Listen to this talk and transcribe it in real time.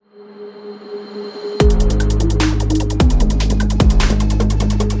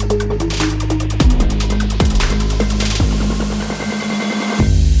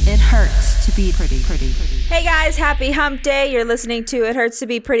Happy hump day. You're listening to It Hurts to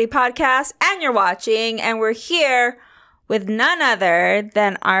Be Pretty podcast, and you're watching, and we're here with none other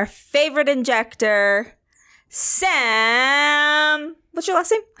than our favorite injector, Sam. What's your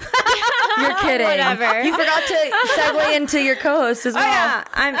last name? You're kidding. Whatever. You forgot to segue into your co-host as well. Oh, yeah.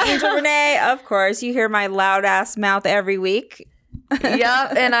 I'm Angel Renee. Of course, you hear my loud ass mouth every week.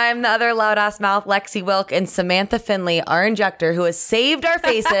 Yep, and I'm the other loud-ass mouth, Lexi Wilk, and Samantha Finley, our injector, who has saved our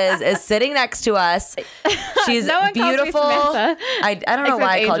faces, is sitting next to us. She's No one calls me beautiful. Samantha, I don't know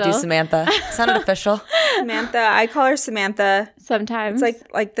why I called you Angel. Samantha. Sounded official. Samantha. I call her Samantha. Sometimes. It's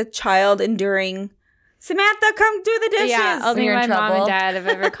like the child enduring, Samantha, come do the dishes. Yeah, only You're in my mom trouble. and dad have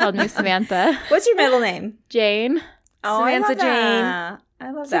ever called me Samantha. What's your middle name? Jane. Oh, Samantha I love Jane. that. I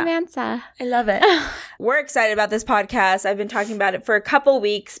love that. Samantha. I love it. We're excited about this podcast. I've been talking about it for a couple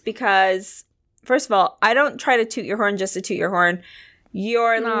weeks because, first of all, I don't try to toot your horn just to toot your horn.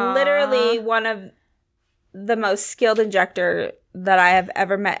 You're Aww. literally one of the most skilled injector that I have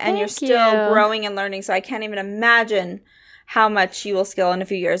ever met. And you're Thank still you. growing and learning. So I can't even imagine how much you will skill in a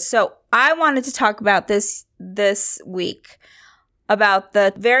few years. So I wanted to talk about this week, about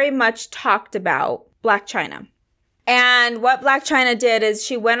the very much talked about Black China. And what Black China did is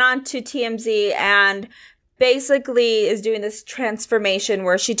she went on to TMZ and basically is doing this transformation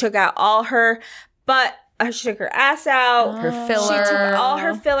where she took out all her butt, she took her ass out, Her she filler. took all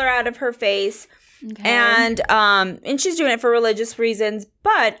her filler out of her face, Okay. and she's doing it for religious reasons.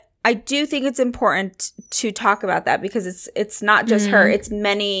 But I do think it's important to talk about that because it's not just her; it's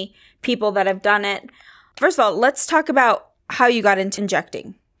many people that have done it. First of all, let's talk about how you got into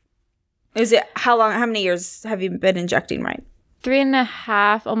injecting. Is it how many years have you been injecting, right?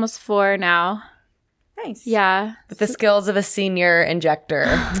 3.5, almost 4 now. Nice. Yeah. With the skills of a senior injector.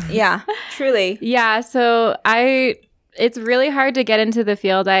 Yeah, truly. Yeah. So it's really hard to get into the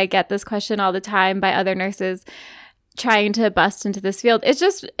field. I get this question all the time by other nurses trying to bust into this field. It's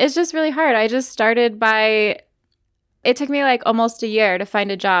just really hard. I just started it took me like almost a year to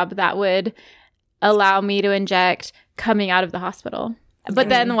find a job that would allow me to inject coming out of the hospital. But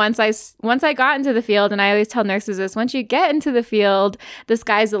then once I got into the field, and I always tell nurses this, once you get into the field, the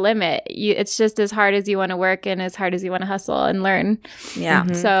sky's the limit. It's just as hard as you want to work and as hard as you want to hustle and learn. Yeah.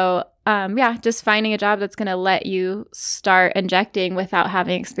 So, just finding a job that's going to let you start injecting without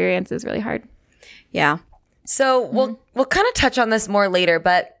having experience is really hard. Yeah. So we'll kind of touch on this more later,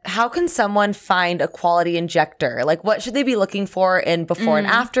 but how can someone find a quality injector? Like, what should they be looking for in before and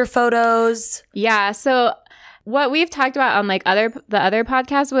after photos? Yeah. So what we've talked about on like the other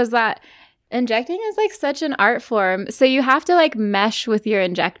podcast was that injecting is like such an art form. So you have to like mesh with your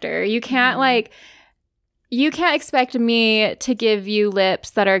injector. You can't you can't expect me to give you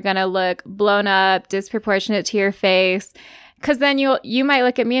lips that are going to look blown up, disproportionate to your face. Because then you might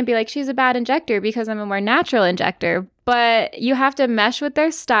look at me and be like, she's a bad injector because I'm a more natural injector. But you have to mesh with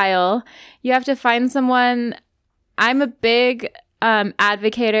their style. You have to find someone. I'm a big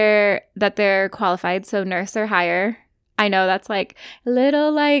advocator that they're qualified, so nurse or higher. I know that's like a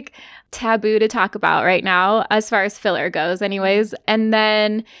little like taboo to talk about right now as far as filler goes anyways. And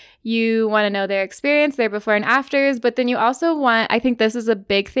then you want to know their experience, their before and afters, but then you also want, I think this is a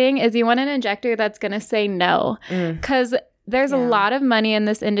big thing, is you want an injector that's going to say no. Because there's a lot of money in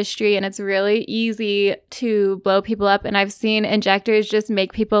this industry and it's really easy to blow people up. And I've seen injectors just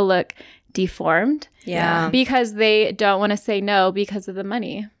make people look deformed. Yeah. Because they don't want to say no because of the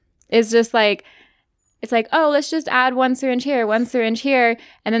money. It's just like, oh, let's just add 1 syringe here, 1 syringe here.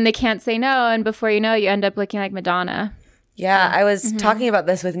 And then they can't say no. And before you know, you end up looking like Madonna. Yeah, I was talking about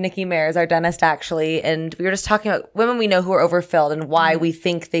this with Nikki Mayers, our dentist, actually, and we were just talking about women we know who are overfilled and why we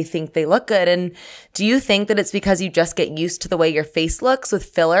think they look good. And do you think that it's because you just get used to the way your face looks with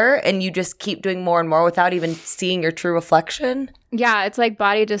filler and you just keep doing more and more without even seeing your true reflection? Yeah, it's like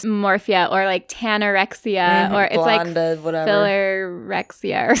body dysmorphia or like tanorexia or it's Blonded, like whatever.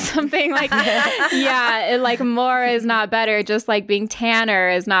 fillerexia or something like like more is not better. Just like being tanner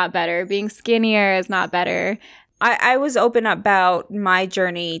is not better. Being skinnier is not better. I was open about my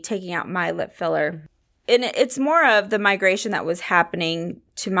journey taking out my lip filler. And it's more of the migration that was happening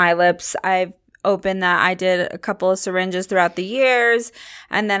to my lips. I've opened that I did a couple of syringes throughout the years,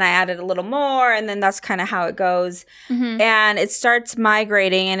 and then I added a little more, and then that's kind of how it goes. And it starts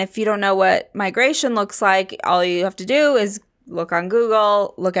migrating. And if you don't know what migration looks like, all you have to do is look on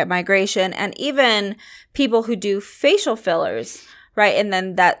Google, look at migration, and even people who do facial fillers. Right. And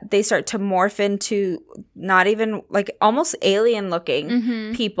then that they start to morph into not even like almost alien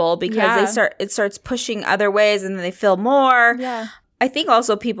looking people because it starts pushing other ways and then they feel more. Yeah. I think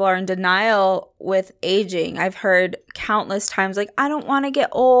also people are in denial with aging. I've heard countless times, like, I don't want to get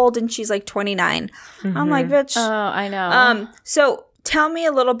old. And she's like 29. I'm like, bitch. Oh, I know. So tell me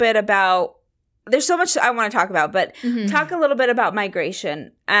a little bit about, there's so much I want to talk about, but talk a little bit about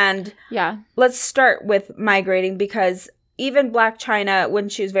migration. And let's start with migrating, because even Black China, when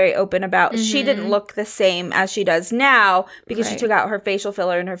she was very open about, she didn't look the same as she does now because she took out her facial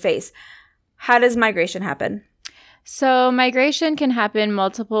filler in her face. How does migration happen? So migration can happen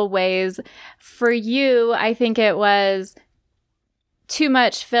multiple ways. For you, I think it was too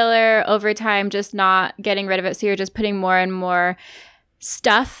much filler over time, just not getting rid of it. So you're just putting more and more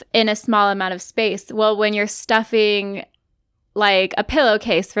stuff in a small amount of space. Well, when you're stuffing like a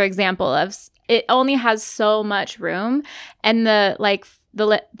pillowcase, for example, it only has so much room, and the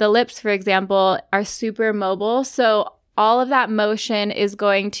lips, for example, are super mobile. So all of that motion is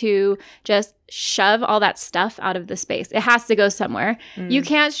going to just shove all that stuff out of the space. It has to go somewhere. You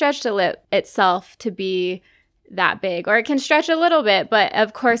can't stretch the lip itself to be that big, or it can stretch a little bit, but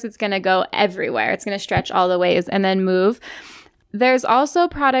of course it's going to go everywhere. It's going to stretch all the ways and then move. There's also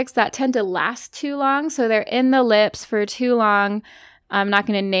products that tend to last too long. So they're in the lips for too long. I'm not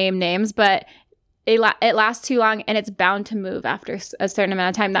going to name names, but it lasts too long and it's bound to move after a certain amount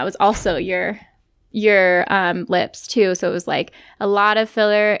of time. That was also your lips too. So it was like a lot of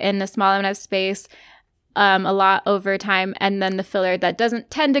filler in a small amount of space, a lot over time, and then the filler that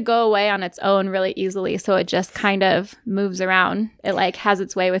doesn't tend to go away on its own really easily. So it just kind of moves around. It like has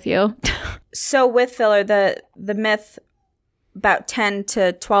its way with you. So with filler, the myth about 10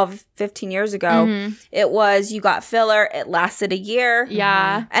 to 12, 15 years ago, it was you got filler, it lasted a year.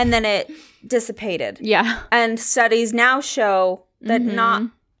 Yeah. And then it dissipated. Yeah. And studies now show that not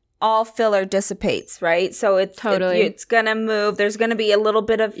all filler dissipates, right? So it's going to move. There's going to be a little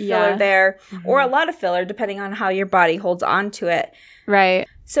bit of filler there, or a lot of filler, depending on how your body holds on to it. Right.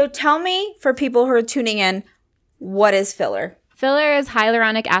 So tell me, for people who are tuning in, what is filler? Filler is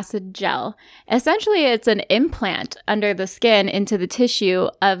hyaluronic acid gel. Essentially, it's an implant under the skin into the tissue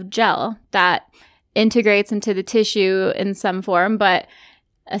of gel that integrates into the tissue in some form, but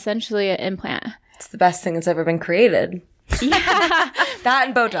essentially an implant. It's the best thing that's ever been created. Yeah. That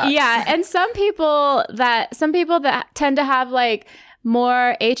and Botox. Yeah, and some people that tend to have like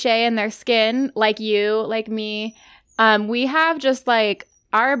more HA in their skin, like you, like me, we have just like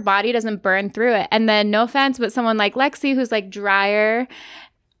our body doesn't burn through it. And then no offense, but someone like Lexi, who's like drier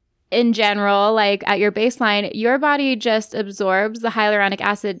in general, like at your baseline, your body just absorbs the hyaluronic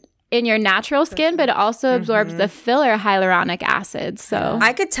acid in your natural skin, but it also absorbs the filler hyaluronic acid. So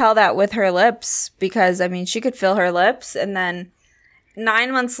I could tell that with her lips, because I mean, she could fill her lips, and then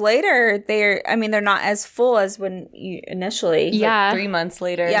 9 months later, they're not as full as when you initially. Yeah. Like 3 months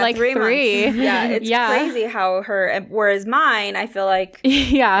later. Yeah, like 3 3. months. Yeah, it's crazy how whereas mine, I feel like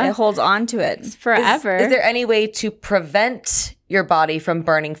it holds on to it. It's forever. Is there any way to prevent your body from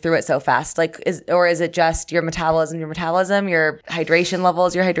burning through it so fast? Is it just your metabolism, your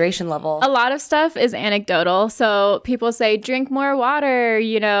hydration level? A lot of stuff is anecdotal. So people say, drink more water,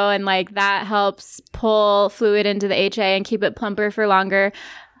 and like that helps pull fluid into the HA and keep it plumper for longer.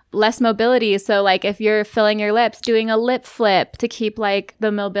 Less mobility. So like if you're filling your lips, doing a lip flip to keep like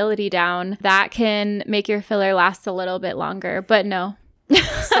the mobility down, that can make your filler last a little bit longer. But no.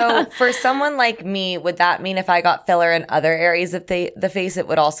 So for someone like me, would that mean if I got filler in other areas of the face, it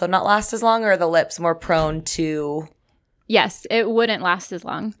would also not last as long? Or are the lips more prone to... Yes, it wouldn't last as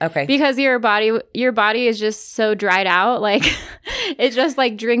long. Okay. Because your body is just so dried out. Like it just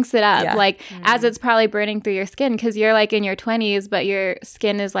like drinks it up. Yeah. As it's probably burning through your skin, because you're like in your 20s, but your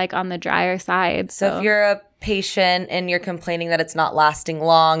skin is like on the drier side. So if you're a patient and you're complaining that it's not lasting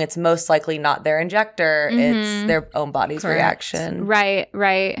long, it's most likely not their injector. It's their own body's reaction.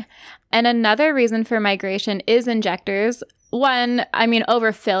 Right. And another reason for migration is injectors. One,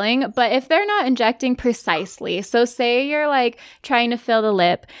 overfilling, but if they're not injecting precisely, so say you're like trying to fill the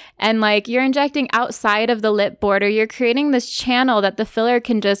lip and like you're injecting outside of the lip border, you're creating this channel that the filler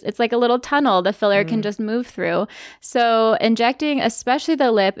can it's like a little tunnel the filler can just move through. So injecting, especially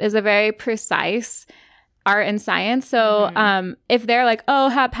the lip, is a very precise art and science. So if they're like, oh,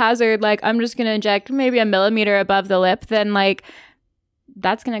 haphazard, like I'm just going to inject maybe a millimeter above the lip, then like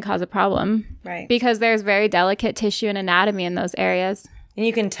that's going to cause a problem. Right. Because there's very delicate tissue and anatomy in those areas. And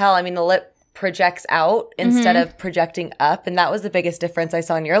you can tell, the lip projects out instead of projecting up. And that was the biggest difference I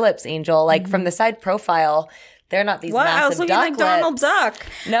saw in your lips, Angel. Like from the side profile, they're not these massive I was looking duck like Donald lips. Duck.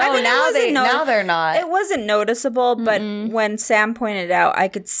 No, now they're not. It wasn't noticeable, but when Sam pointed it out, I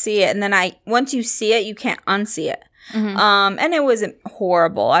could see it. And then once you see it, you can't unsee it. And it wasn't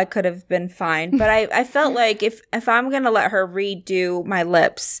horrible. I could have been fine. But I felt like if I'm going to let her redo my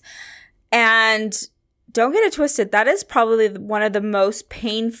lips, and don't get it twisted, that is probably one of the most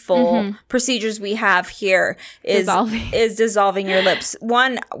painful procedures we have here is dissolving your lips.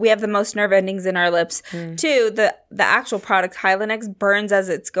 One, we have the most nerve endings in our lips. Two, the actual product Hylenex burns as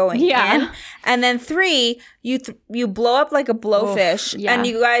it's going in. And then three, you blow up like a blowfish. And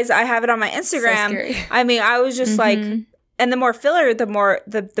you guys, I have it on my Instagram. So I mean, I was just like, and the more filler,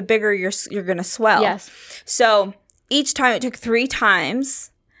 the bigger you're going to swell. Yes. So each time it took 3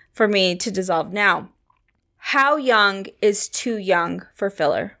 times for me to dissolve. Now, how young is too young for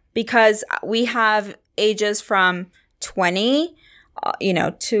filler? Because we have ages from 20,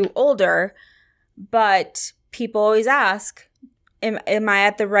 to older, but people always ask, am I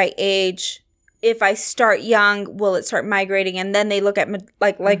at the right age? If I start young, will it start migrating? And then they look at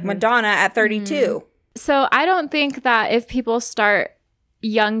like Madonna at 32. So I don't think that if people start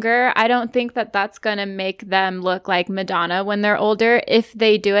younger, I don't think that that's going to make them look like Madonna when they're older if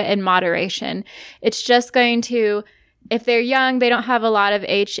they do it in moderation. It's just going to, if they're young, they don't have a lot of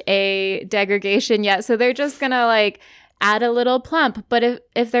HA degradation yet, so they're just going to like add a little plump. But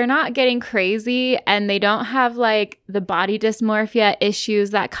if they're not getting crazy and they don't have like the body dysmorphia issues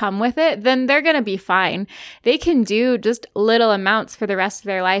that come with it, then they're going to be fine. They can do just little amounts for the rest of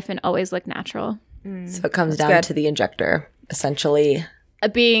their life and always look natural. So it comes down to the injector, essentially.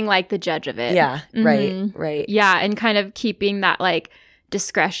 Being like the judge of it. Yeah, right. Yeah, and kind of keeping that like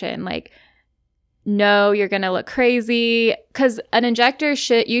discretion. Like, no, you're going to look crazy. Because an injector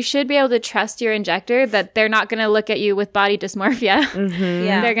you should be able to trust your injector that they're not going to look at you with body dysmorphia.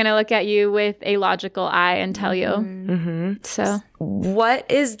 Yeah. They're going to look at you with a logical eye and tell you. So, what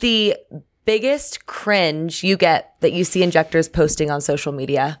is the biggest cringe you get that you see injectors posting on social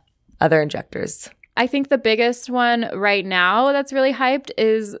media? Other injectors. I think the biggest one right now that's really hyped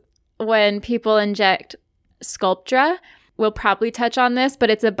is when people inject Sculptra. We'll probably touch on this, but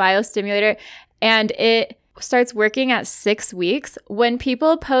it's a biostimulator and it starts working at 6 weeks. When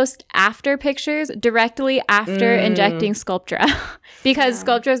people post after pictures directly after injecting Sculptra because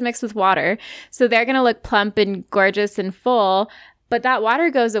Sculptra is mixed with water. So they're going to look plump and gorgeous and full. But that water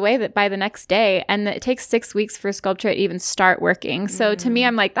goes away by the next day, and it takes 6 weeks for Sculptra to even start working. So to me,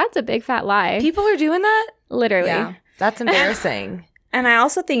 I'm like, that's a big fat lie. People are doing that? Literally. Yeah. That's embarrassing. And I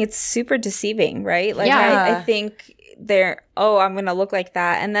also think it's super deceiving, right? Like, I think I'm going to look like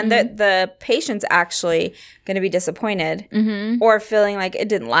that. And then the patient's actually going to be disappointed or feeling like it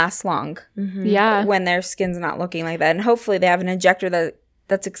didn't last long when their skin's not looking like that. And hopefully they have an injector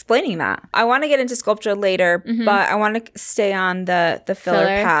that's explaining that. I want to get into Sculptra later, but I want to stay on the filler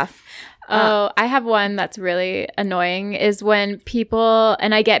path. I have one that's really annoying is when people,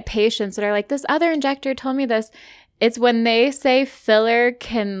 and I get patients that are like, this other injector told me this. It's when they say filler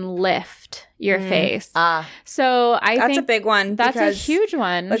can lift your face. So I think that's a big one. That's a huge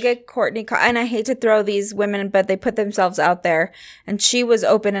one. Look at Courtney, and I hate to throw these women, but they put themselves out there. And she was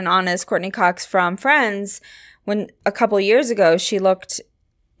open and honest, Courtney Cox from Friends, when a couple years ago she looked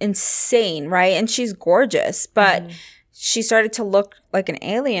insane, right? And she's gorgeous, but she started to look like an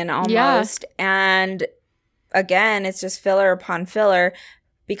alien almost. And again, it's just filler upon filler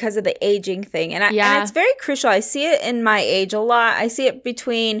because of the aging thing. And it's very crucial. I see it in my age a lot. I see it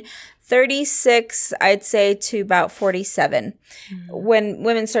between 36, I'd say, to about 47 when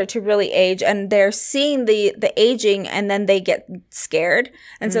women start to really age and they're seeing the aging and then they get scared.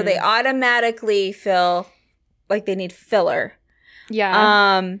 And so they automatically feel like they need filler.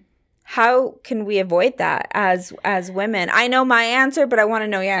 Yeah. How can we avoid that as women? I know my answer, but I want to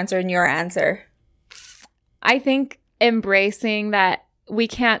know your answer and your answer. I think embracing that we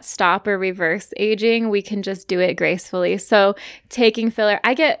can't stop or reverse aging. We can just do it gracefully. So taking filler,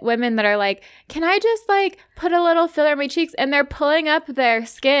 I get women that are like, can I just like put a little filler on my cheeks? And they're pulling up their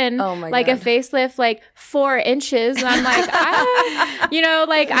skin like a facelift, like 4 inches. And I'm like,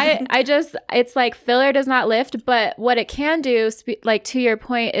 I just, it's like filler does not lift. But what it can do, like to your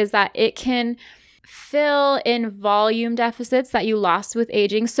point, is that it can fill in volume deficits that you lost with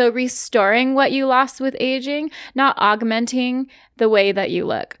aging. So restoring what you lost with aging, not augmenting the way that you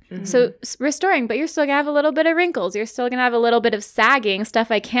look. So restoring, but you're still going to have a little bit of wrinkles. You're still going to have a little bit of sagging, stuff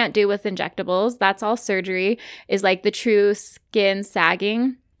I can't do with injectables. That's all surgery, is like the true skin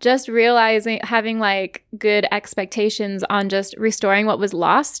sagging. Just realizing, having like good expectations on just restoring what was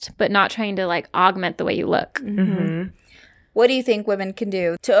lost, but not trying to like augment the way you look. What do you think women can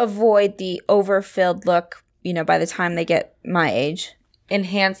do to avoid the overfilled look, by the time they get my age?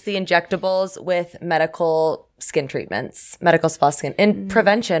 Enhance the injectables with medical skin treatments, medical spa skin, and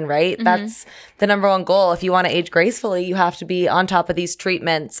prevention, right? That's the number one goal. If you want to age gracefully, you have to be on top of these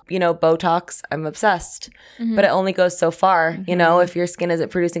treatments. You know, Botox, I'm obsessed, but it only goes so far. You know, if your skin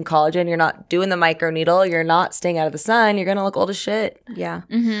isn't producing collagen, you're not doing the microneedle, you're not staying out of the sun, you're going to look old as shit. Yeah.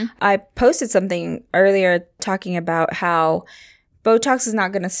 I posted something earlier talking about how Botox is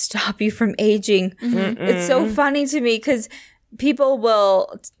not going to stop you from aging. It's so funny to me because people will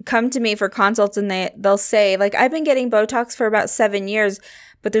come to me for consults and they'll say, like, I've been getting Botox for about 7 years,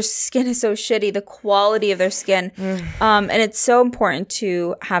 but their skin is so shitty, the quality of their skin. And it's so important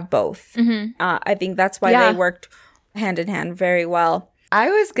to have both. I think that's why they worked hand in hand very well. I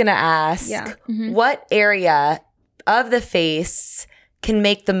was going to ask, what area of the face can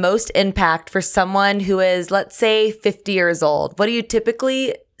make the most impact for someone who is, let's say, 50 years old? What do you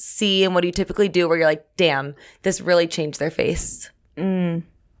typically see and what do you typically do where you're like, damn, this really changed their face? I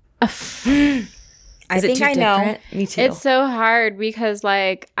think I know. Me too. It's so hard because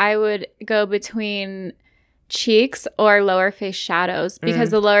like I would go between cheeks or lower face shadows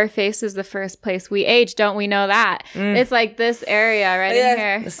because the lower face is the first place we age. Don't we know that? It's like this area right in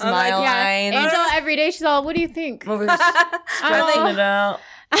here. The smile line. Angel every day she's all, what do you think? Stretching it out.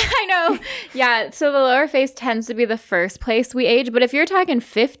 I know. Yeah. So the lower face tends to be the first place we age. But if you're talking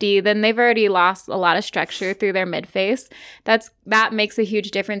 50, then they've already lost a lot of structure through their mid face. That makes a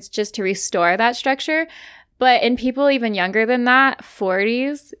huge difference just to restore that structure. But in people even younger than that,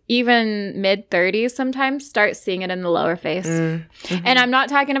 40s, even mid 30s sometimes, start seeing it in the lower face. And I'm not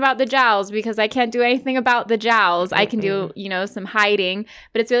talking about the jowls because I can't do anything about the jowls. I can do, some hiding,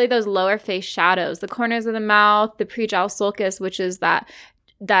 but it's really those lower face shadows, the corners of the mouth, the prejowl sulcus, which is that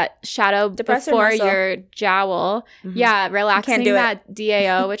shadow depressor before muscle. Your jowl. Yeah, relaxing that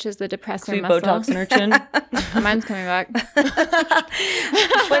DAO, which is the depressor muscle. Botox in her chin. Mine's coming back.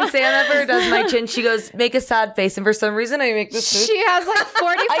 When Sam ever does my chin, she goes, make a sad face. And for some reason, I make this face. She has like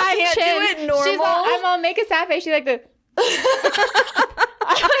 45 I can't chins. do it normal. She's all, I'm all, make a sad face. She's like the... I'm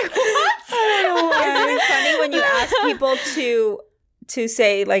like, what? Isn't it funny when you ask people to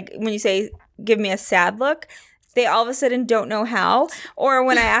say, like, when you say, give me a sad look, they all of a sudden don't know how. Or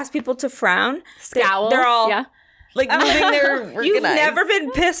when I ask people to frown, scowl, they're all like moving their You've never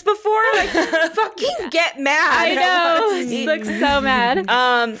been pissed before? Like, fucking get mad. I know. She looks so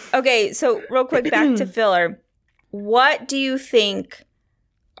mad. Okay, so real quick, back to filler. What do you think,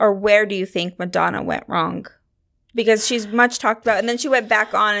 or where do you think Madonna went wrong? Because she's much talked about, and then she went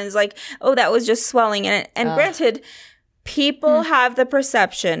back on and is like, oh, that was just swelling. And granted, people have the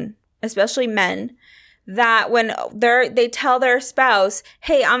perception, especially men, that when they tell their spouse,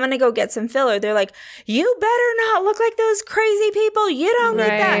 hey, I'm going to go get some filler, they're like, you better not look like those crazy people. You don't need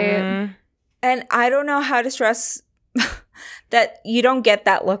that. And I don't know how to stress that you don't get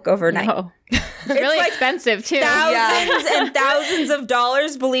that look overnight. No. It's really like expensive too. Thousands and thousands of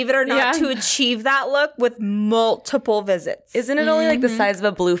dollars, believe it or not, to achieve that look with multiple visits. Isn't it only like the size of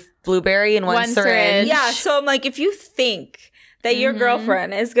a blueberry in one syringe? Yeah, so I'm like, if you think that your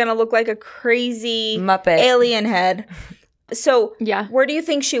girlfriend is going to look like a crazy Muppet alien head. So where do you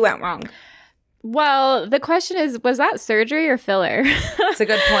think she went wrong? Well, the question is, was that surgery or filler? That's a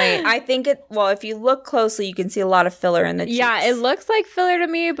good point. I think if you look closely, you can see a lot of filler in the cheeks. Yeah, it looks like filler to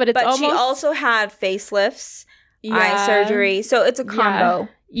me, but she also had facelifts, eye surgery. So it's a combo.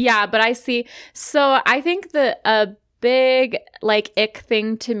 Yeah, but I see. So I think a big like ick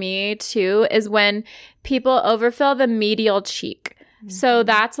thing to me too is when people overfill the medial cheek. So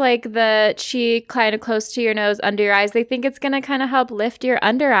that's like the cheek kind of close to your nose, under your eyes. They think it's going to kind of help lift your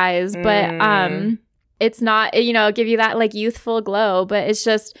under eyes, but it's not, give you that like youthful glow, but it's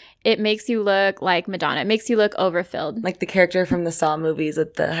just, it makes you look like Madonna. It makes you look overfilled. Like the character from the Saw movies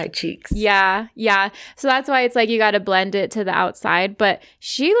with the high cheeks. Yeah. So that's why it's like you got to blend it to the outside, but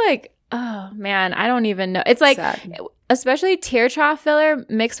she like, oh man, I don't even know. It's like, especially tear trough filler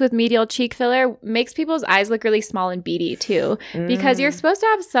mixed with medial cheek filler makes people's eyes look really small and beady too, because you're supposed to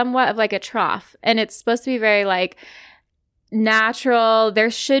have somewhat of like a trough and it's supposed to be very like natural. There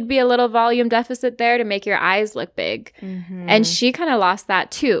should be a little volume deficit there to make your eyes look big. And she kind of lost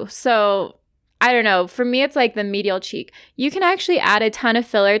that too. So I don't know. For me, it's like the medial cheek. You can actually add a ton of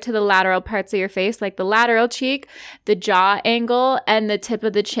filler to the lateral parts of your face, like the lateral cheek, the jaw angle, and the tip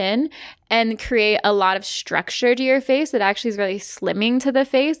of the chin, and create a lot of structure to your face. It actually is really slimming to the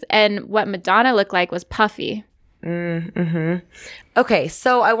face. And what Madonna looked like was puffy. Okay,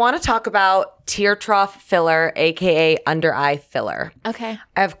 so I want to talk about tear trough filler, aka under eye filler. Okay.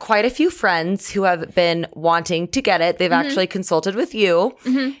 I have quite a few friends who have been wanting to get it. They've actually consulted with you,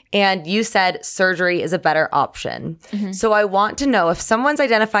 and you said surgery is a better option. So I want to know, if someone's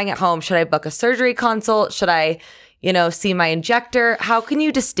identifying at home, should I book a surgery consult? Should I, see my injector? How can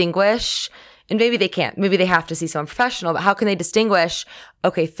you distinguish? And maybe they can't. Maybe they have to see someone professional, but how can they distinguish,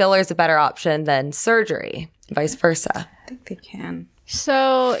 okay, filler is a better option than surgery, vice versa? I think they can.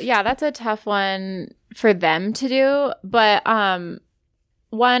 So, yeah, that's a tough one for them to do. But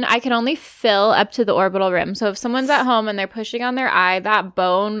one, I can only fill up to the orbital rim. So if someone's at home and they're pushing on their eye, that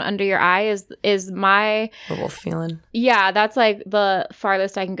bone under your eye is my... A wolf feeling. Yeah, that's like the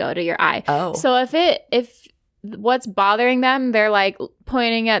farthest I can go to your eye. Oh. So if what's bothering them, they're like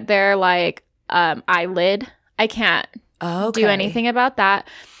pointing at their like eyelid, I can't do anything about that.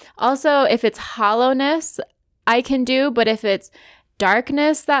 Also, if it's hollowness, I can do, but if it's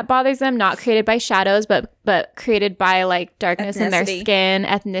darkness that bothers them, not created by shadows, but created by like darkness in their skin,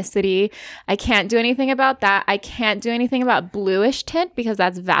 ethnicity, I can't do anything about that. I can't do anything about bluish tint because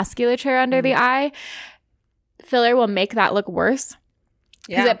that's vasculature under the eye. Filler will make that look worse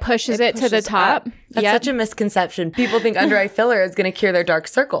because it pushes it to the top. That's such a misconception. People think under eye filler is going to cure their dark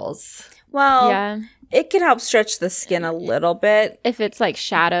circles. Well, it can help stretch the skin a little bit. If it's like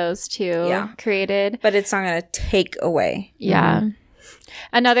shadows too created. But it's not going to take away. Yeah.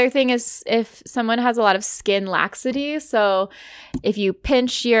 Another thing is if someone has a lot of skin laxity. So if you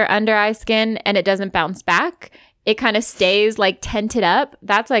pinch your under eye skin and it doesn't bounce back, it kind of stays like tented up.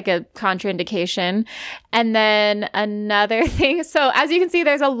 That's like a contraindication. And then another thing, so as you can see,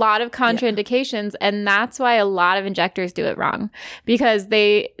 there's a lot of contraindications, and that's why a lot of injectors do it wrong, because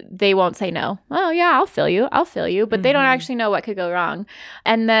they won't say no. Oh yeah, I'll fill you, but they don't actually know what could go wrong.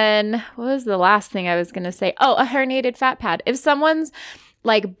 And then what was the last thing I was going to say? Oh, a herniated fat pad. If someone's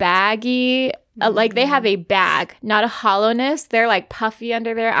like baggy, like they have a bag, not a hollowness. They're like puffy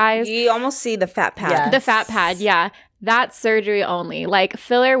under their eyes. You almost see the fat pad. Yes. The fat pad, yeah. That's surgery only. Like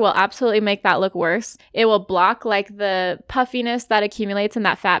filler will absolutely make that look worse. It will block like the puffiness that accumulates in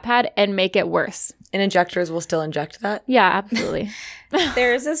that fat pad and make it worse. And injectors will still inject that? Yeah, absolutely.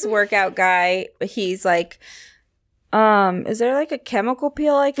 There's this workout guy. He's like, is there like a chemical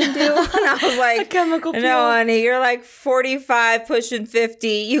peel I can do? And I was like, a chemical peel? No, honey, you're like 45, pushing 50.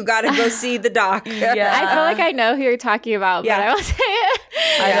 You got to go see the doc. Yeah. I feel like I know who you're talking about, but I won't say it.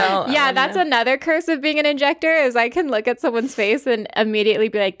 I don't. Yeah, that's another curse of being an injector is I can look at someone's face and immediately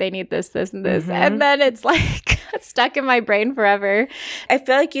be like, they need this, this, and this. And then it's like stuck in my brain forever. I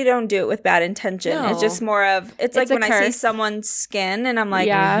feel like you don't do it with bad intention. No. It's just more of, it's like when I see someone's skin and I'm like,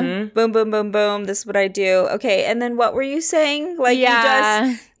 boom, boom, boom, boom. This is what I do. Okay. And then what were you saying? Like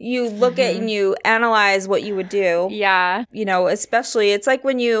you look at and you analyze what you would do. Yeah. Especially it's like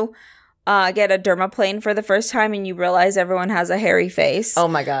when you get a dermaplane for the first time and you realize everyone has a hairy face. Oh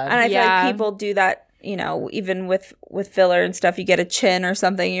my God. And I feel like people do that, even with filler and stuff. You get a chin or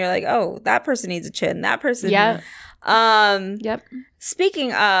something, you're like, oh, that person needs a chin. That person. Yep.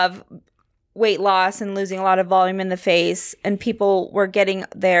 Speaking of weight loss and losing a lot of volume in the face, and people were getting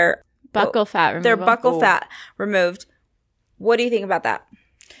their buccal fat removal. Their buccal fat removed. What do you think about that?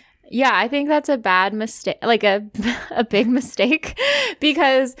 Yeah, I think that's a bad mistake, like a big mistake,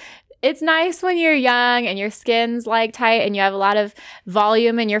 because it's nice when you're young and your skin's like tight and you have a lot of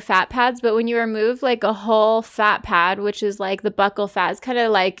volume in your fat pads. But when you remove like a whole fat pad, which is like the buccal fat, it's kind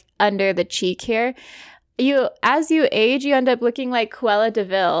of like under the cheek here. As you age, you end up looking like Cruella de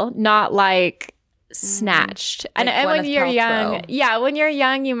Vil, not like snatched. Like and when you're Paltrow. young, when you're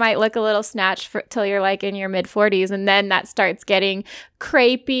young, you might look a little snatched till you're like in your mid 40s, and then that starts getting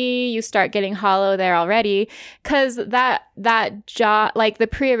crepey. You start getting hollow there already, because that jaw, like the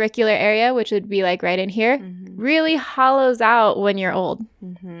preauricular area, which would be like right in here, really hollows out when you're old.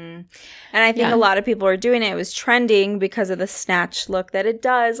 And I think a lot of people are doing it. It was trending because of the snatch look that it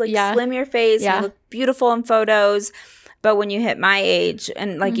does, like slim your face, you look beautiful in photos. But when you hit my age,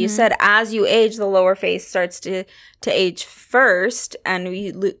 and like you said, as you age, the lower face starts to age first, and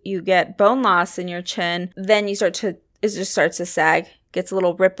you get bone loss in your chin. Then it just starts to sag, gets a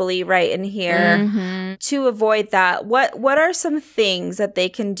little ripply right in here. To avoid that, what are some things that they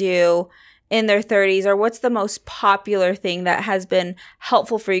can do in their 30s, or what's the most popular thing that has been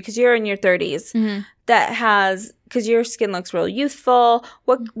helpful for you? Because you're in your 30s, because your skin looks real youthful.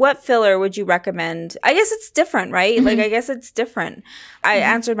 What filler would you recommend? I guess it's different, right? Like, I guess it's different. I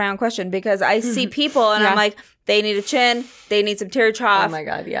answered my own question because I see people and I'm like, they need a chin, they need some tear trough. Oh my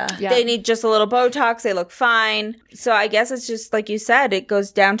God, yeah. They need just a little Botox, they look fine. So I guess it's just like you said, it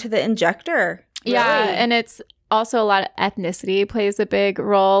goes down to the injector. Yeah, really. and it's also a lot of ethnicity plays a big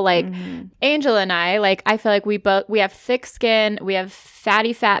role. Like Angel and I, like I feel like we have thick skin, we have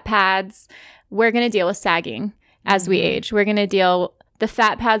fatty fat pads. We're going to deal with sagging as we age. We're going to the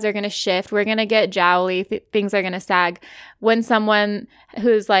fat pads are going to shift. We're going to get jowly. Things are going to sag. When someone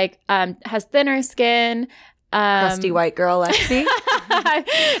who's like has thinner skin, crusty white girl, Lexi.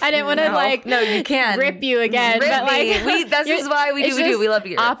 I didn't want to no, you can rip you again. Rip but like, me. This is why we do. We love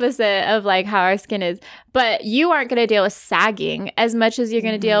you. Opposite of like how our skin is. But you aren't going to deal with sagging as much as you're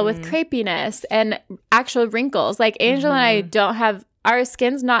going to deal with crepiness and actual wrinkles. Like Angel and I don't have. Our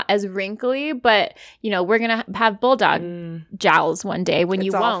skin's not as wrinkly, but, we're going to have bulldog jowls one day when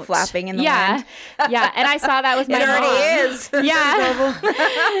you all won't. Flapping in the wind. Yeah, and I saw that with my mom. It already is. Yeah.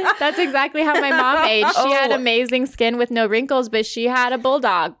 That's exactly how my mom aged. She had amazing skin with no wrinkles, but she had a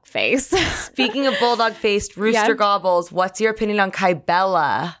bulldog face. Speaking of bulldog-faced rooster gobbles, what's your opinion on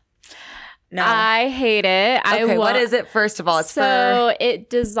Kybella? No. I hate it. Okay, what is it, first of all?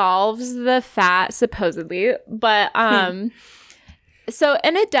 It dissolves the fat, supposedly, but... So,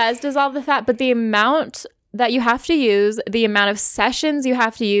 and it does dissolve the fat, but the amount that you have to use, the amount of sessions you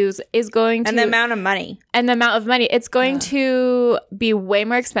have to use is going to... And the amount of money. It's going to be way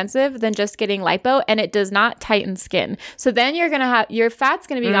more expensive than just getting lipo, and it does not tighten skin. So then you're going to have... Your fat's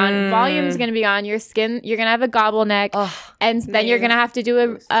going to be gone, volume's going to be gone, your skin... You're going to have a gobble neck, and then you're going to have to do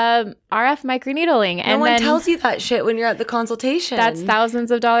a RF microneedling. No one tells you that shit when you're at the consultation. That's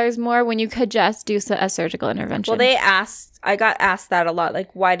thousands of dollars more when you could just do a surgical intervention. Well, I got asked that a lot. Like,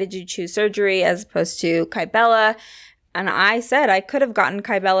 why did you choose surgery as opposed to Kybella? And I said I could have gotten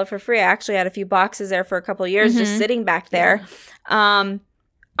Kybella for free. I actually had a few boxes there for a couple of years just sitting back there. Kybella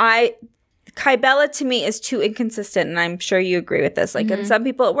to me is too inconsistent, and I'm sure you agree with this. Like, in some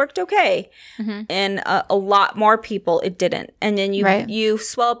people it worked okay, and a lot more people it didn't. And then you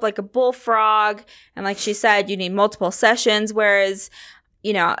swell up like a bullfrog, and like she said, you need multiple sessions, whereas...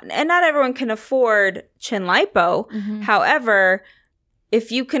 and not everyone can afford chin lipo. However,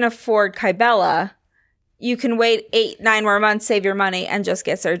 if you can afford Kybella, you can wait 8-9 more months, save your money, and just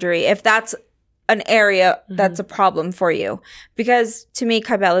get surgery if that's an area that's a problem for you. Because to me,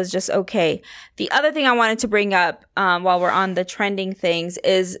 Kybella is just okay. The other thing I wanted to bring up while we're on the trending things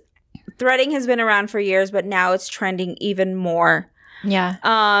is threading has been around for years, but now it's trending even more. Yeah.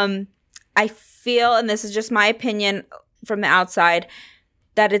 I feel, and this is just my opinion from the outside,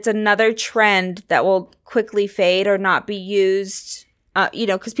 that it's another trend that will quickly fade or not be used,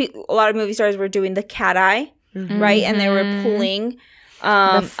 because a lot of movie stars were doing the cat eye, right? And they were pulling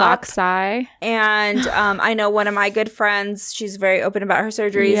the fox eye. And I know one of my good friends, she's very open about her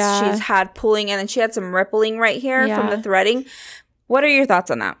surgeries. Yeah. She's had pulling, and then she had some rippling right here from the threading. What are your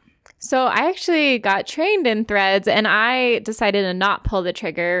thoughts on that? So I actually got trained in threads, and I decided to not pull the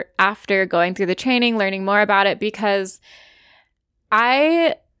trigger after going through the training, learning more about it, because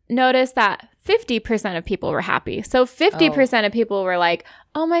I noticed that 50% of people were happy. So 50% of people were like,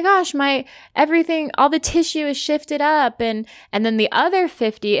 oh my gosh, all the tissue is shifted up. And then the other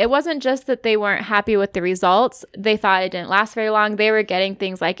 50, it wasn't just that they weren't happy with the results. They thought it didn't last very long. They were getting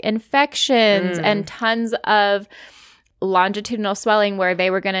things like infections and tons of longitudinal swelling where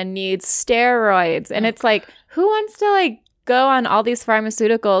they were going to need steroids. And it's like, who wants to go on all these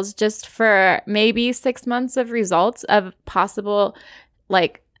pharmaceuticals just for maybe 6 months of results of possible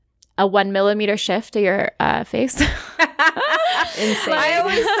a 1 millimeter shift to your face? Insane. I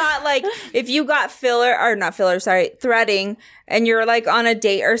always thought if you got threading, and you're on a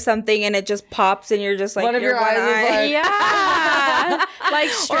date or something, and it just pops, and you're just one of your eyes is yeah,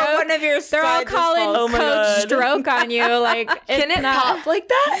 stroke. Or one of your they're all calling Coach Stroke on you. Can it pop like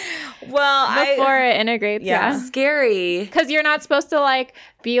that? Well, before it integrates, yeah. Scary. Because you're not supposed to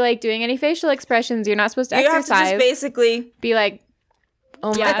be doing any facial expressions. You're not supposed to exercise. You have to just basically be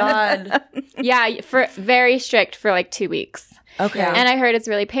oh my God. Yeah, for very strict for 2 weeks. Okay. And I heard it's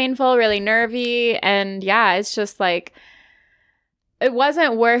really painful, really nervy, and it's just it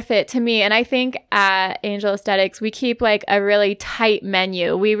wasn't worth it to me. And I think at Angel Aesthetics, we keep a really tight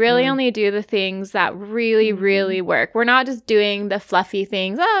menu. We really only do the things that really, really work. We're not just doing the fluffy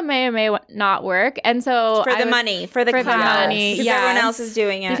things. Oh, may or may not work. And so for the money, for the money, because everyone else is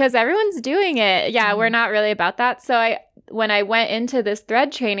doing it. Because everyone's doing it. Yeah, we're not really about that. So when I went into this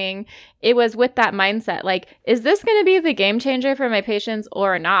thread training, it was with that mindset, is this going to be the game changer for my patients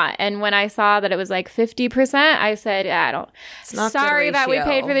or not? And when I saw that it was 50%, I said, yeah, it's not sorry that we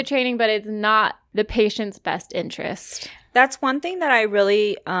paid for the training, but it's not the patient's best interest. That's one thing that I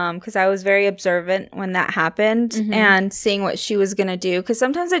really, because I was very observant when that happened and seeing what she was going to do. Because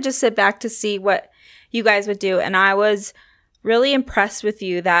sometimes I just sit back to see what you guys would do. And I was really impressed with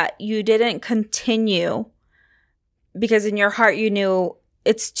you that you didn't continue because in your heart you knew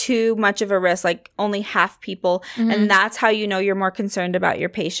it's too much of a risk, like only half people. And that's how you know you're more concerned about your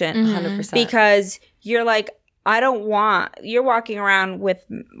patient. 100%. Because you're like, I don't want, you're walking around with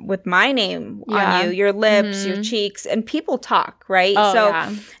my name on you, your lips, your cheeks, and people talk, right?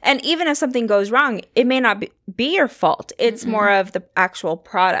 And even if something goes wrong, it may not be your fault. It's more of the actual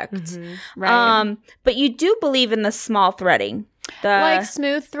product. Right. But you do believe in the small threading. Like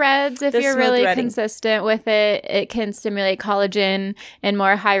smooth threads, if you're really consistent with it, it can stimulate collagen in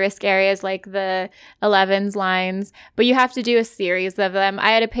more high-risk areas like the 11s lines. But you have to do a series of them. I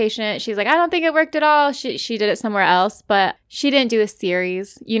had a patient, she's like, I don't think it worked at all. She did it somewhere else, but she didn't do a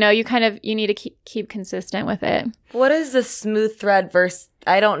series. You know, you need to keep consistent with it. What is the smooth thread versus...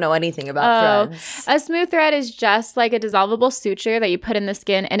 I don't know anything about threads. A smooth thread is just like a dissolvable suture that you put in the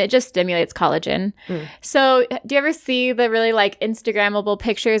skin, and it just stimulates collagen. So do you ever see the really like Instagrammable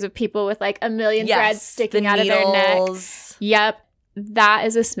pictures of people with like a million threads sticking out of their neck? Yep. That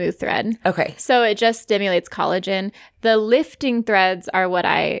is a smooth thread. Okay. So it just stimulates collagen. The lifting threads are what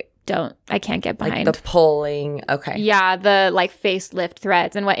I can't get behind. Like the pulling. Okay. Yeah, the like facelift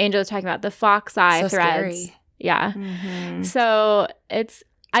threads, and what Angel was talking about, the fox eye threads. Scary. Yeah. So it's,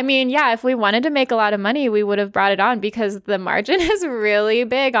 I mean, yeah, if we wanted to make a lot of money, we would have brought it on because the margin is really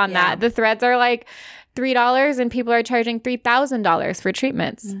big on that. The threads are like $3 and people are charging $3,000 for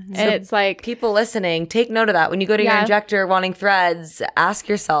treatments. And so it's like, people listening, take note of that. When you go to your injector wanting threads, ask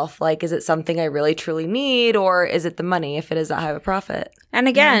yourself, like, is it something I really truly need, or is it the money if it is that high of a profit? And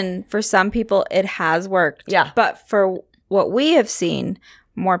again, for some people, it has worked. Yeah. But for what we have seen,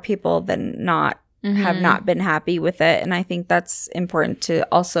 more people than not have not been happy with it. And I think that's important to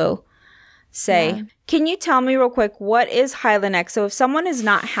also say. Yeah. Can you tell me real quick, what is Hylenex? So if someone is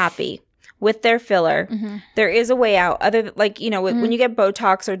not happy with their filler, there is a way out. Other like, you know, when you get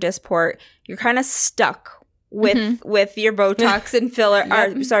Botox or Dysport, you're kind of stuck with your Botox and filler,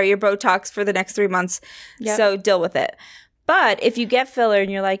 your Botox for the next 3 months. So deal with it. But if you get filler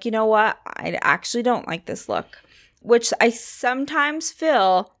and you're like, you know what, I actually don't like this look, which I sometimes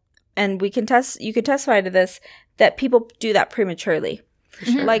feel, and you can testify to this, that people do that prematurely.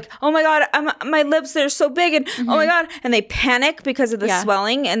 Sure. Like, oh my God, my lips, they're so big, and oh my God, and they panic because of the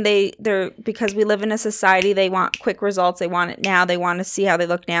swelling, and they're because we live in a society, they want quick results, they want it now, they want to see how they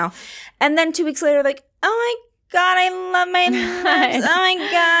look now, and then 2 weeks later, like, oh my God, I love my lips, oh my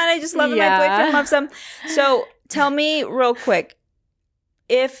God, I just love them, my boyfriend loves them. So tell me real quick,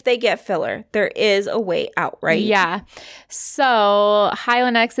 if they get filler, there is a way out, right? Yeah. So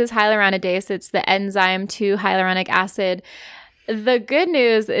Hylenex is hyaluronidase. It's the enzyme to hyaluronic acid. The good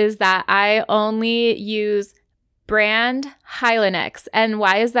news is that I only use brand Hylenex. And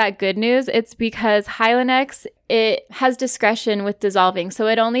why is that good news? It's because Hylenex, it has discretion with dissolving. So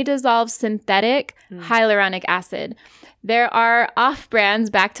it only dissolves synthetic hyaluronic acid. There are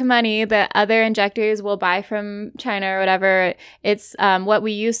off-brands, back to money, that other injectors will buy from China or whatever. It's what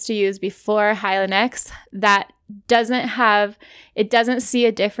we used to use before Hylenex that doesn't see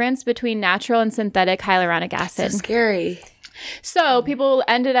a difference between natural and synthetic hyaluronic acid. That's so scary. So people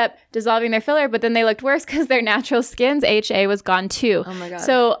ended up dissolving their filler, but then they looked worse because their natural skin's HA was gone too. Oh my God.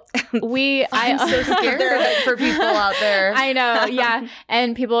 So I'm so scared for people out there. I know, yeah.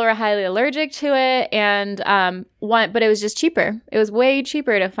 And people were highly allergic to it, and but it was just cheaper. It was way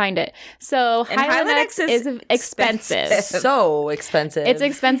cheaper to find it. So Hylenex is expensive. So expensive. It's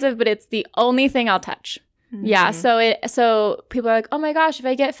expensive, but it's the only thing I'll touch. Yeah, so people are like, oh my gosh, if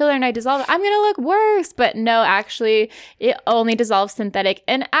I get filler and I dissolve it, I'm going to look worse. But no, actually, it only dissolves synthetic.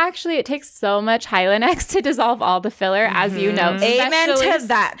 And actually, it takes so much Hylenex to dissolve all the filler, as you know. Amen to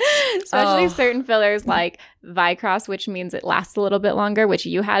that. Especially certain fillers like Vicross, which means it lasts a little bit longer, which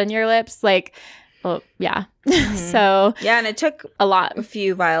you had in your lips. Like, well, yeah. So yeah, and it took a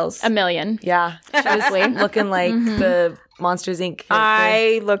few vials. 1 million. Yeah. Seriously. Looking like the Monsters, Inc. character.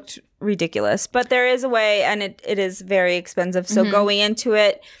 I looked ridiculous, but there is a way, and it is very expensive. So going into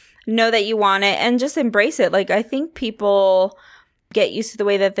it, know that you want it and just embrace it. Like, I think people get used to the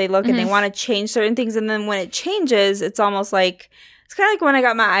way that they look and they want to change certain things, and then when it changes, it's almost like, it's kind of like when I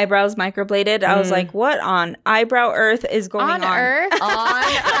got my eyebrows microbladed. I was like, what on eyebrow earth is going on? On earth?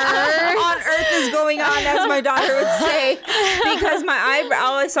 On earth is going on, as my daughter would say, because my eyebrow,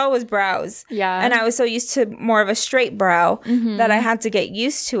 all I saw was brows. Yeah. And I was so used to more of a straight brow that I had to get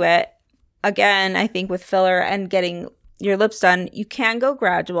used to it. Again, I think with filler and getting your lips done, you can go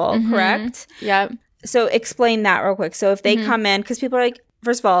gradual, correct? Yep. So explain that real quick. So if they come in, because people are like,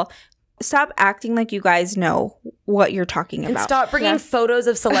 first of all, stop acting like you guys know what you're talking And about. stop bringing photos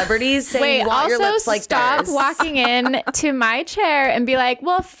of celebrities saying you want your lips like stop theirs. walking in to my chair and be like,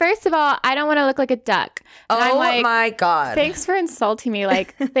 well, first of all, I don't want to look like a duck. And I'm like, my God. thanks for insulting me.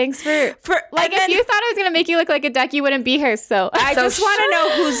 Like, thanks for like, if you thought I was going to make you look like a duck, you wouldn't be here. So I just want to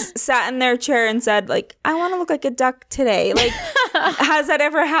know who's sat in their chair and said, like, I want to look like a duck today. Like, has that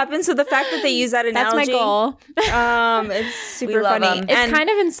ever happened? So the fact that they use that analogy. That's my goal. It's super love funny. them. It's kind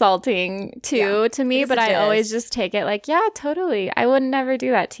of insulting too to me, but I always just take it like, yeah, totally. I would never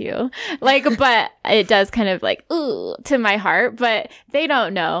do that to you. Like, but it does kind of like, ooh, to my heart, but they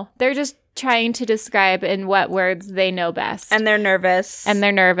don't know. They're just trying to describe in what words they know best. And they're nervous. And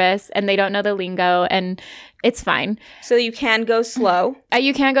they don't know the lingo, and it's fine. So you can go slow.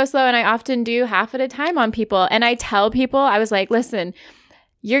 You can go slow, and I often do half at a time on people. And I tell people, I was like, listen,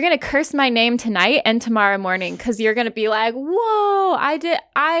 you're going to curse my name tonight and tomorrow morning because you're going to be like, whoa,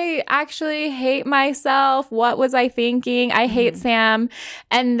 I actually hate myself. What was I thinking? I hate Sam.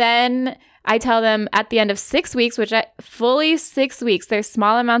 And then I tell them at the end of 6 weeks, fully 6 weeks, there's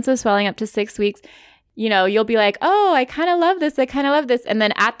small amounts of swelling up to 6 weeks. You know, you'll be like, oh, I kind of love this. I kind of love this. And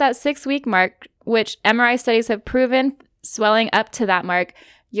then at that 6 week mark, which MRI studies have proven swelling up to that mark,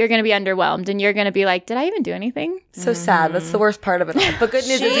 you're going to be underwhelmed and you're going to be like, did I even do anything? So sad. That's the worst part of it all. But good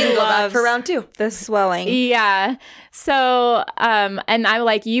news is you can go back for round 2. The swelling. Yeah. So, and I'm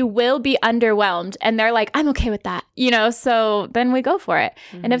like, you will be underwhelmed. And they're like, I'm okay with that. You know, so then we go for it.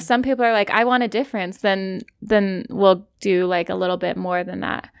 And if some people are like, I want a difference, then we'll do like a little bit more than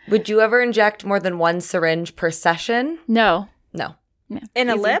that. Would you ever inject more than 1 syringe per session? No. In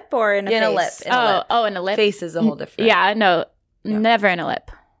a lip or in a face? In a lip. In a lip. Face is a whole different. Yeah, no. Never in a lip.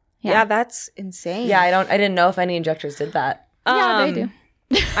 Yeah, that's insane. Yeah, I didn't know if any injectors did that. Yeah, they do.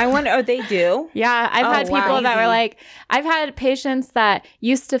 I wonder, oh, they do? Yeah, I've had people that were like, I've had patients that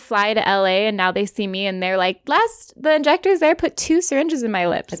used to fly to LA and now they see me and they're like, the injectors there put 2 syringes in my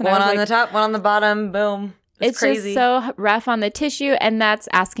lips. Like one on the top, one on the bottom, boom. It's crazy. Just so rough on the tissue, and that's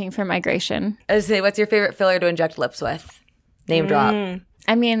asking for migration. I was say, what's your favorite filler to inject lips with? Name drop.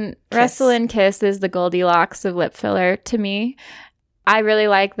 I mean, Restylane Kiss is the Goldilocks of lip filler to me. I really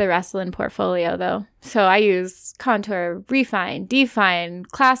like the Restylane portfolio, though. So I use Contour, Refine, Define,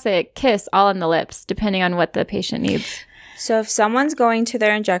 Classic, Kiss, all on the lips, depending on what the patient needs. So if someone's going to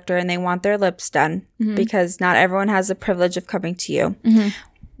their injector and they want their lips done, because not everyone has the privilege of coming to you,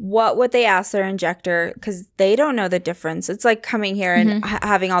 what would they ask their injector? Because they don't know the difference. It's like coming here and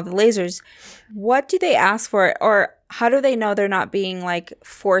having all the lasers. What do they ask for? Or how do they know they're not being like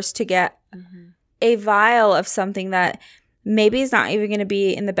forced to get a vial of something that maybe is not even going to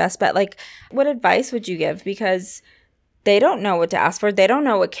be in the best bet? Like, what advice would you give? Because they don't know what to ask for. They don't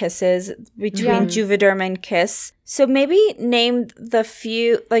know what Kiss is between Juvederm and Kiss. So maybe name the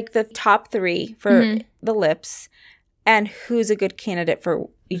few, like the top 3 for the lips and who's a good candidate for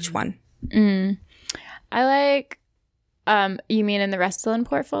each one. I like, you mean in the Restylane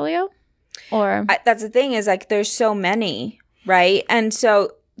portfolio? Or that's the thing is like there's so many, right? And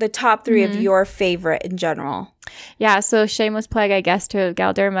so the top 3 of your favorite in general. Yeah, so shameless plug, I guess, to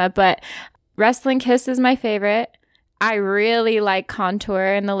Galderma, but Restylane Kiss is my favorite. I really like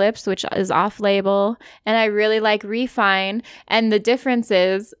Contour in the lips, which is off-label, and I really like Refine. And the difference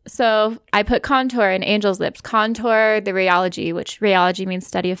is, so I put Contour in Angel's lips. Contour, the rheology, which rheology means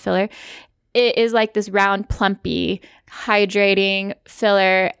study of filler. It is like this round, plumpy, hydrating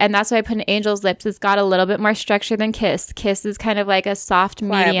filler, and that's why I put in Angel's lips. It's got a little bit more structure than Kiss. Kiss is kind of like a soft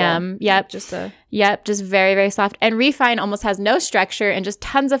medium. Yep. Just very, very soft. And Refine almost has no structure and just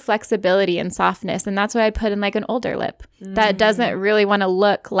tons of flexibility and softness. And that's why I put in like an older lip that doesn't really want to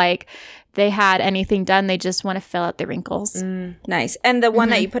look like they had anything done. They just want to fill out the wrinkles. Nice. And the one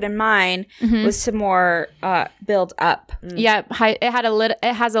that you put in mine was to more build up. Yep.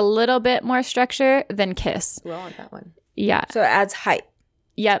 It has a little bit more structure than Kiss. Well, on that one. Yeah. So it adds height.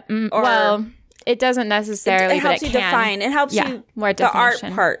 Yep. Well, it doesn't necessarily. It helps but you define. It helps you more the art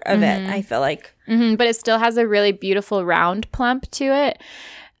definition. part of it. I feel like. But it still has a really beautiful round plump to it.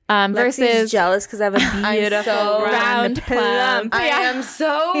 Versus jealous because I have a beautiful so round plump. I am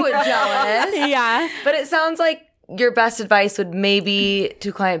so jealous. Yeah. But it sounds like your best advice would maybe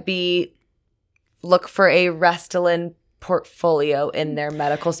to client be look for a Restylane portfolio in their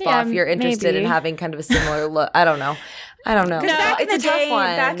medical spa if you're interested in having kind of a similar look. I don't know. I don't know. It's a tough one.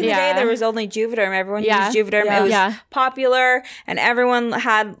 Back in the day, there was only Juvederm. Everyone used Juvederm. Yeah. It was popular, and everyone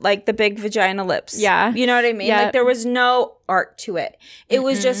had like the big vagina lips. Yeah. You know what I mean? Like there was no art to it. It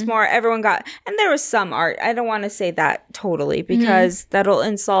was just more everyone got, and there was some art. I don't want to say that totally because that'll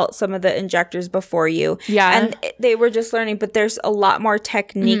insult some of the injectors before you. Yeah. And they were just learning, but there's a lot more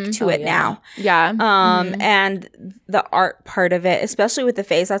technique to it now. Yeah. And the art part of it, especially with the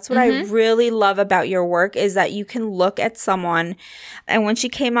face, that's what I really love about your work is that you can look at someone. And when she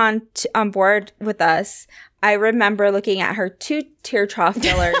came on board with us, I remember looking at her 2 tear trough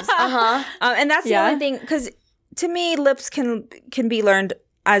fillers. And that's the only thing, because to me, lips can be learned.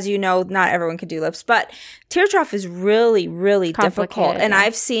 As you know, not everyone can do lips, but tear trough is really, really difficult. And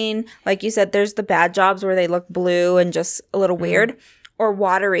I've seen, like you said, there's the bad jobs where they look blue and just a little weird or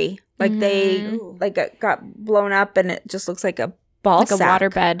watery. Like they got blown up and it just looks like a ball sack. A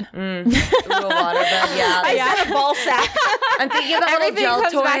waterbed. A waterbed, yeah. I said a ball sack. I'm thinking of that little Everything gel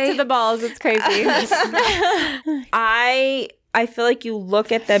comes toy. back to the balls. It's crazy. I feel like you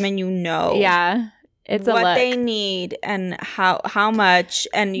look at them and you know. Yeah. It's a what look. they need and how much,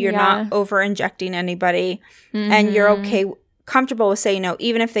 and you're not over injecting anybody, and you're comfortable with saying no,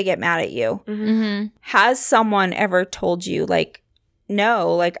 even if they get mad at you. Has someone ever told you like,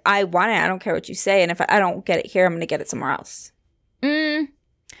 no, like I want it, I don't care what you say, and if I don't get it here, I'm going to get it somewhere else?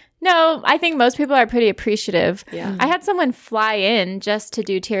 No, I think most people are pretty appreciative. Yeah. I had someone fly in just to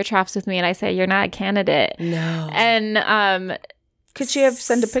do tear troughs with me, and I said, "You're not a candidate." No. And Could she have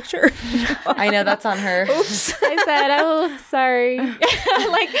sent a picture? I know, that's on her. Oops. I said, "Oh, sorry."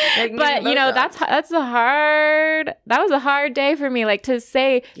 But you know, that was a hard day for me. Like to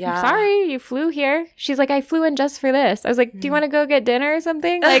say, "I'm sorry, you flew here." She's like, "I flew in just for this." I was like, "Do you want to go get dinner or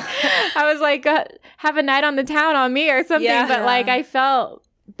something?" Like, I was like, "Have a night on the town on me or something." Yeah. But like, I felt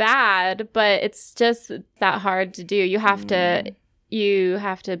bad. But it's just that hard to do. You have to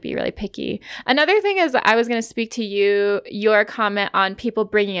be really picky. Another thing is I was going to speak to your comment on people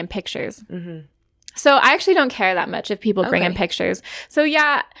bringing in pictures. So I actually don't care that much if people bring in pictures. So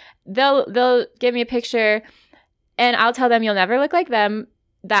yeah, they'll give me a picture and I'll tell them you'll never look like them,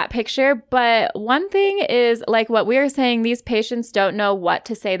 that picture. But one thing is like what we were saying, these patients don't know what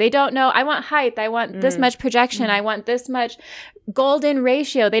to say. They don't know, I want height, I want this much projection, I want this much golden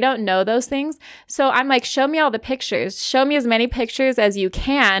ratio. They don't know those things. So I'm like, show me all the pictures. Show me as many pictures as you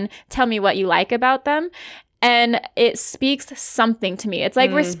can. Tell me what you like about them. And it speaks something to me. It's like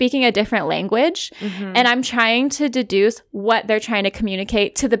we're speaking a different language. And I'm trying to deduce what they're trying to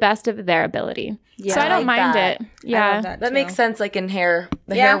communicate to the best of their ability. Yeah, so I don't mind it. Yeah. That makes sense, like in hair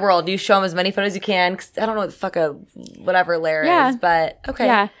world. You show them as many photos as you can. 'Cause I don't know what the fuck a whatever layer is, but okay.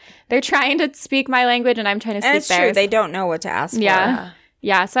 Yeah. They're trying to speak my language and I'm trying to speak theirs. And it's true. They don't know what to ask for.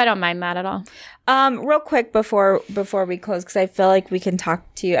 Yeah, so I don't mind that at all. Real quick before we close, because I feel like we can talk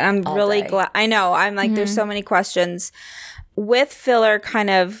to you. I'm all really glad. I know. I'm like, there's so many questions. With filler kind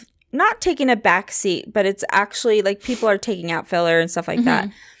of not taking a back seat, but it's actually like people are taking out filler and stuff like that.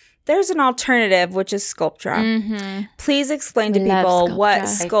 There's an alternative, which is Sculptra. Please explain to people what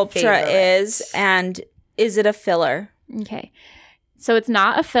Sculptra is, and is it a filler? Okay. So it's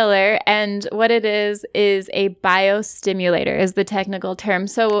not a filler, and what it is a biostimulator is the technical term.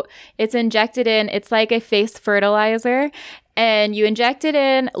 So it's injected in, it's like a face fertilizer, and you inject it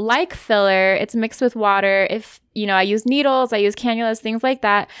in like filler. It's mixed with water. If, I use needles, I use cannulas, things like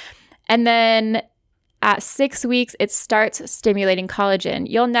that. And then at 6 weeks, it starts stimulating collagen.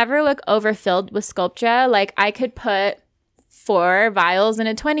 You'll never look overfilled with Sculptra. Like I could put 4 vials in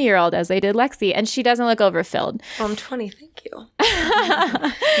a 20-year-old as I did Lexi, and she doesn't look overfilled. I'm 20, thank you.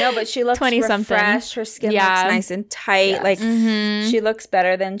 No, but she looks 20-something. refreshed. Her skin looks nice and tight. Yes. Like she looks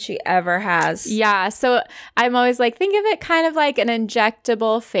better than she ever has. Yeah, so I'm always like, think of it kind of like an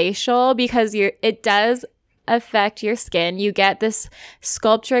injectable facial because it does affect your skin. You get this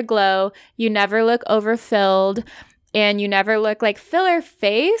Sculptra glow. You never look overfilled. And you never look like filler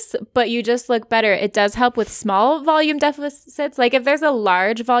face, but you just look better. It does help with small volume deficits. Like if there's a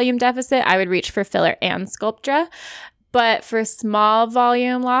large volume deficit, I would reach for filler and Sculptra. But for small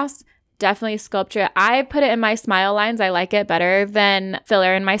volume loss, definitely Sculptra. I put it in my smile lines. I like it better than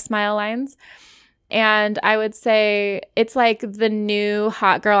filler in my smile lines. And I would say it's like the new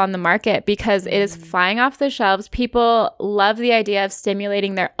hot girl on the market because it is flying off the shelves. People love the idea of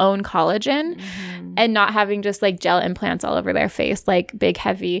stimulating their own collagen and not having just like gel implants all over their face, like big,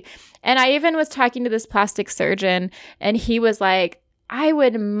 heavy. And I even was talking to this plastic surgeon and he was like, I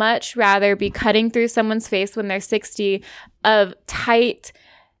would much rather be cutting through someone's face when they're 60 of tight,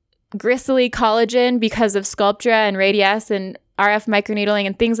 gristly collagen because of Sculptra and Radiesse and RF microneedling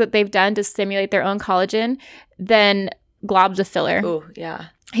and things that they've done to stimulate their own collagen than globs of filler. Ooh, yeah.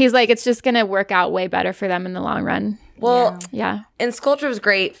 He's like, it's just going to work out way better for them in the long run. Well, yeah. And sculpture was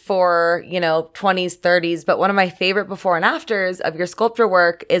great for, 20s, 30s. But one of my favorite before and afters of your sculpture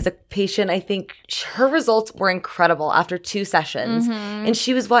work is a patient. I think her results were incredible after 2 sessions. And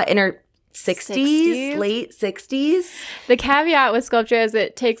she was in her 60s, late 60s. The caveat with sculpture is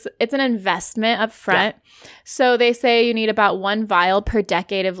it's an investment up front. Yeah. So they say you need about 1 vial per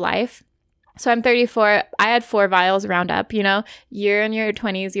decade of life. So I'm 34. I had 4 vials round up, You're in your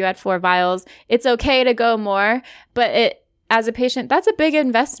 20s, you had 4 vials. It's okay to go more, but as a patient, that's a big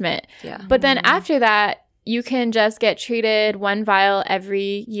investment. Yeah. But then after that, you can just get treated 1 vial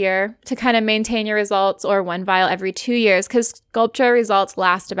every year to kind of maintain your results, or 1 vial every 2 years, because sculpture results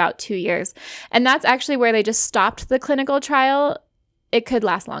last about 2 years. And that's actually where they just stopped the clinical trial. It could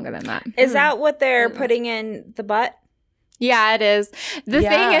last longer than that. Is that what they're putting in the butt? Yeah, it is. The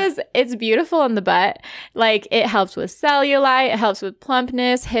thing is, it's beautiful in the butt. Like, it helps with cellulite, it helps with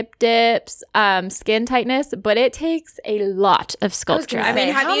plumpness, hip dips, skin tightness, but it takes a lot of sculpture. I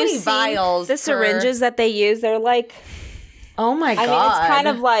mean, have you seen vials the syringes that they use? They're like, oh my God. I mean, it's kind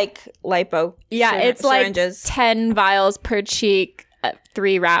of like lipo. Yeah, it's syringes. Like 10 vials per cheek,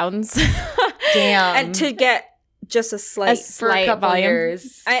 3 rounds. Damn. And to get just a slight for a couple volume.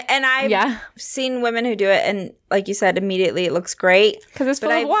 Years. I've seen women who do it, and like you said, immediately it looks great because it's full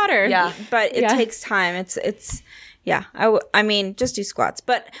of water. Yeah, but it takes time. It's yeah. I mean, just do squats.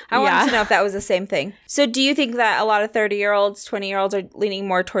 But I wanted to know if that was the same thing. So, do you think that a lot of 30-year-olds, 20-year-olds are leaning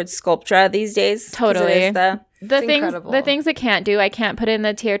more towards Sculptra these days? Totally. The things it can't do, I can't put it in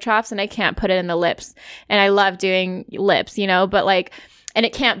the tear troughs, and I can't put it in the lips. And I love doing lips, but like. And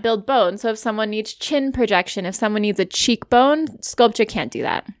it can't build bone. So if someone needs chin projection, if someone needs a cheekbone, sculpture can't do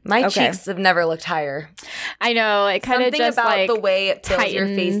that. My cheeks have never looked higher. I know. It kind of just about the way it fills your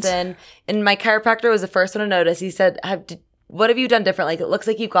face in. And my chiropractor was the first one to notice. He said, what have you done different? Like, it looks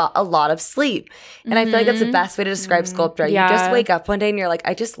like you got a lot of sleep. And I feel like that's the best way to describe sculpture. You just wake up one day and you're like,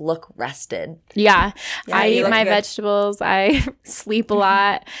 I just look rested. Yeah. I eat my vegetables. I sleep a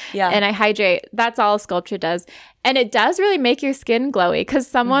lot. And I hydrate. That's all sculpture does. And it does really make your skin glowy, because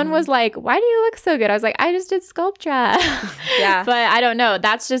someone was like, why do you look so good? I was like, I just did Sculptra. But I don't know.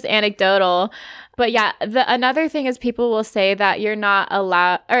 That's just anecdotal. But yeah, another thing is people will say that you're not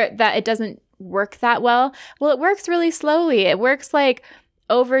allowed, or that it doesn't work that well. Well, it works really slowly. It works like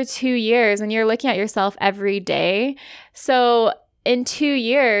over 2 years, and you're looking at yourself every day. So in 2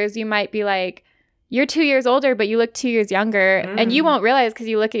 years, you might be like, you're 2 years older, but you look 2 years younger, and you won't realize because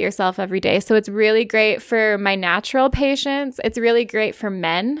you look at yourself every day. So it's really great for my natural patients. It's really great for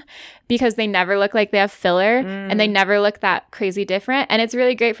men because they never look like they have filler and they never look that crazy different. And it's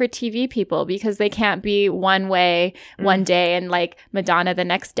really great for TV people because they can't be one way one day and like Madonna the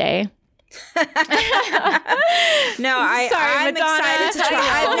next day. I'm excited to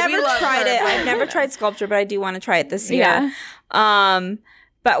try. I've never tried it. I've never tried sculpture, but I do want to try it this year.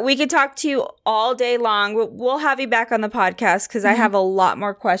 But we could talk to you all day long. We'll have you back on the podcast because I have a lot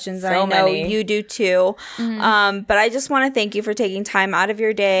more questions. I know you do too. But I just want to thank you for taking time out of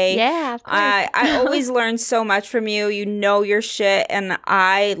your day. Yeah, of course. I always learn so much from you. You know your shit. And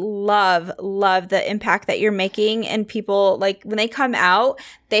I love the impact that you're making. And people, like, when they come out,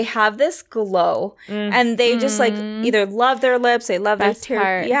 they have this glow. And they just, like, either love their lips, they love their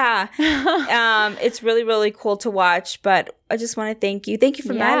tear. Yeah. It's really, really cool to watch. But I just want to thank you. Thank you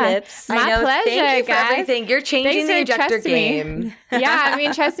for my lips. My pleasure, thank you guys. For everything. You're changing the injector game. Yeah, I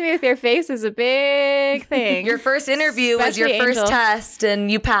mean, trusting me with your face is a big thing. Your first interview was your first test,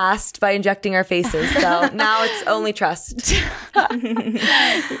 and you passed by injecting our faces. So now it's only trust. All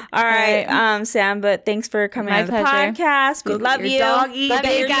right, Sam, but thanks for coming on the podcast. We love you. Doggy. Love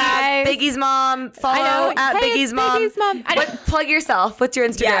you guys. Biggie's mom. Follow at Biggie's mom. Biggie's mom. Plug yourself. What's your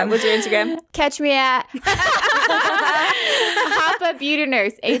Instagram? Yeah, what's your Instagram? Catch me at Hapa Beauty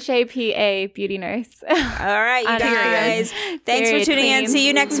Nurse. HAPA Beauty Nurse. All right, you guys. Thanks for tuning in. See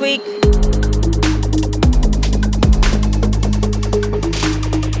you next week.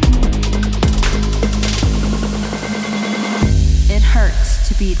 It hurts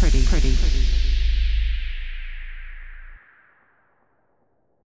to be pretty.